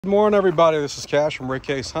Good morning, everybody. This is Kash from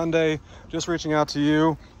Case Hyundai. Just reaching out to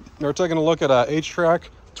you. We're taking a look at a H-Track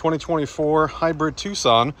 2024 hybrid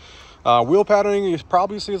Tucson. Wheel patterning you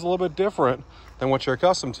probably see is a little bit different than what you're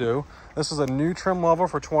accustomed to. This is a new trim level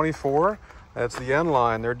for 24. It's the N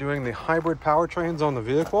line. They're doing the hybrid powertrains on the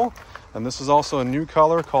vehicle, and this is also a new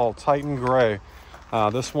color called Titan Gray.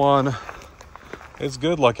 This one is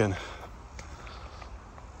good looking.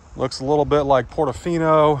 Looks a little bit like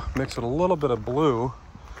Portofino mixed with a little bit of blue.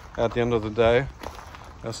 At the end of the day,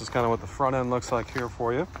 this is kind of what the front end looks like here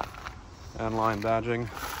for you. N-line badging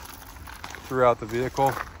throughout the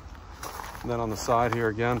vehicle. And then on the side here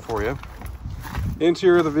again for you.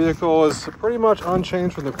 Interior of the vehicle is pretty much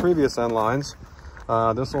unchanged from the previous N-lines.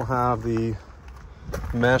 This will have the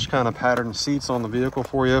mesh kind of patterned seats on the vehicle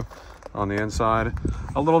for you on the inside.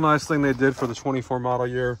 A little nice thing they did for the 24 model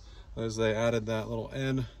year is they added that little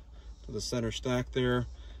N to the center stack there.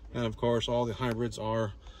 And of course, all the hybrids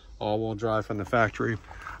are all-wheel drive from the factory.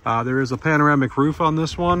 There is a panoramic roof on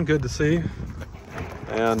this one, good to see.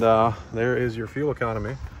 And there is your fuel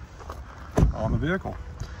economy on the vehicle.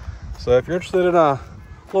 So if you're interested in a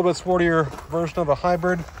little bit sportier version of a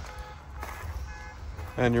hybrid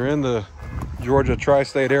and you're in the Georgia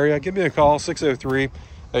tri-state area, give me a call,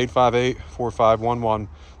 603-858-4511.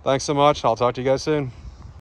 Thanks so much. I'll talk to you guys soon.